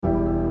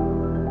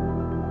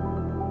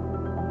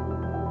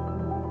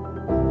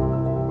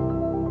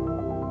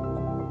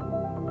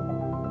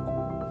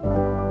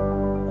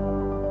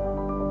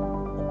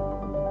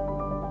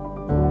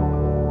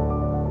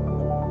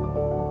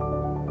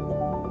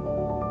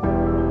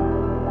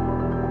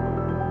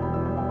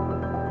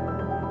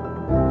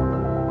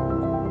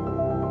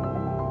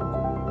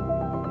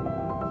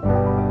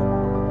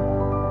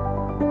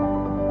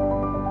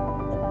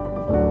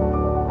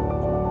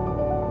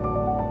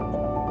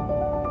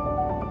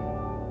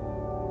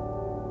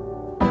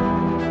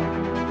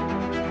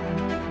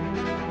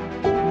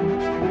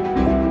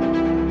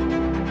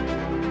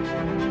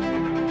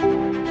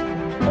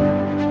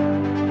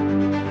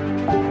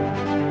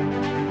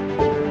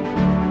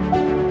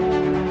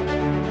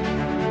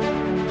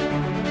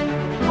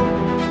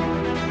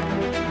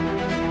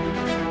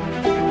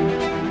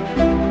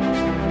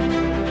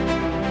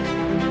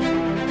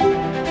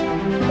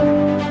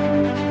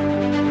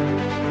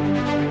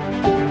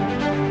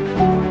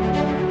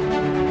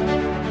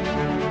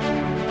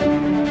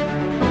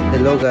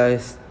Hello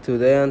guys,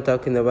 today I'm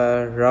talking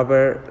about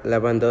Robert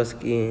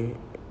Lewandowski,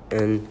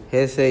 and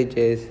his age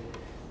is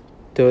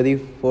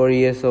 34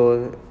 years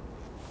old,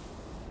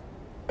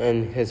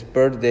 and his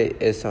birthday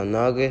is on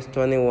August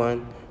 21,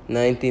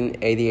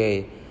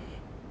 1988,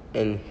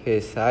 and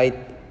his height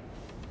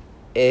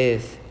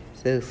is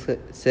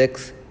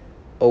 6'1",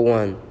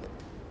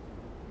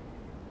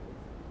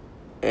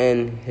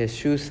 and his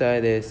shoe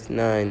size is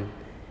 9,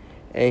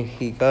 and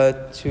he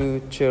got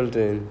 2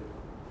 children.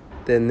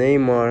 The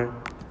name are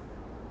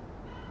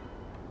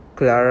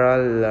Clara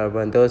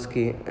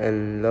Lewandowski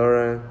and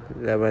Lauren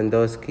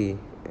Lewandowski,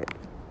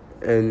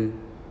 and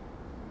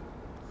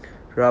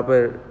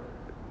Robert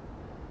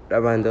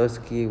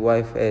Lewandowski's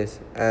wife is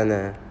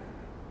Anna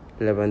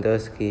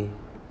Lewandowski,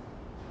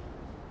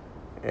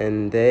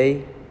 and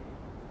they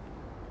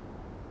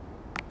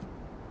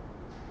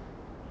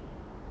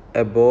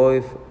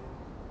avoid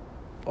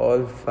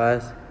all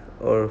fast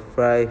or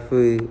fried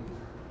food,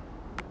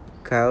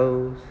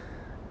 cows,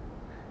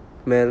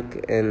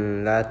 milk,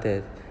 and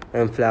latte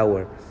and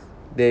flour.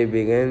 They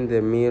begin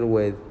the meal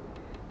with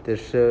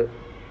dessert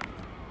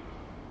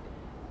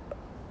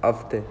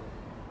often.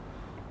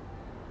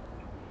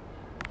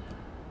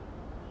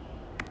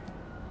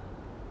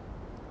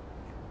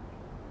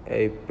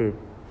 A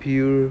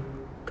pure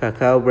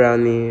cacao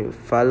brownie,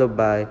 followed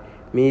by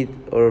meat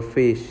or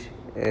fish,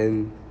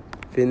 and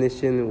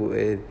finishing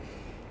with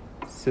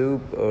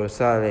soup or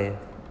salad.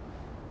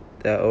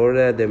 The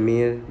order of the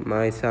meal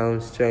might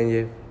sound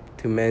strange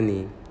to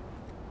many,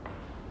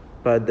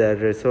 but the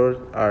results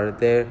are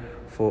there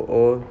for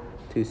all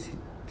to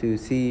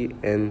see,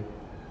 and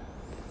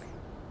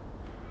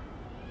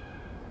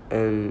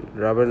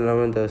Robert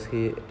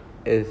Lewandowski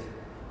is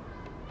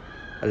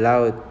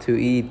allowed to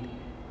eat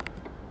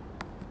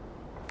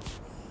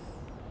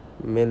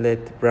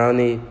millet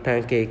brownie,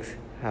 pancakes,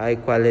 high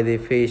quality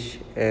fish,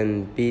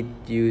 and beet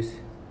juice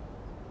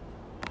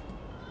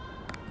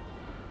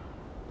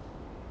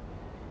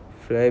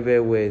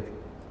flavored with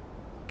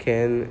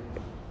canned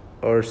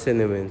or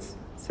cinnamons,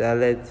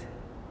 salads,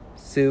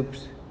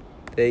 soups,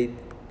 date,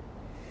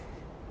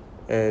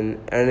 and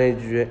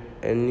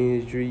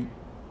energy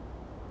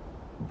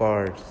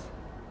bars,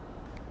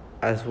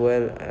 as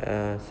well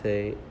as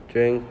a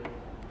drink,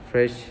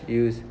 fresh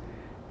juice,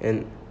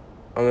 and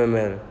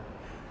almond.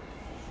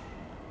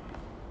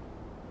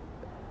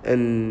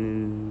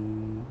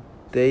 And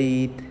they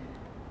eat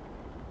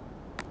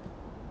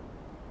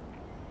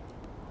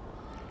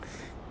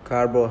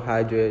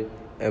carbohydrate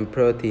and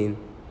protein.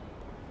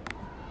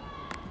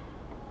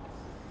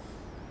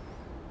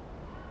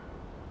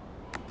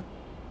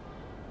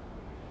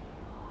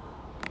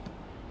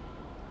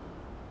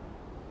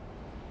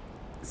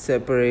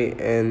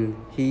 Separate, and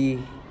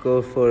he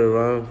goes for a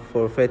run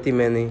for 30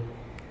 minutes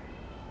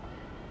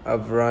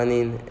of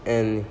running,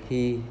 and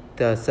he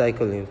does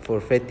cycling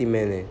for 50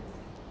 minutes.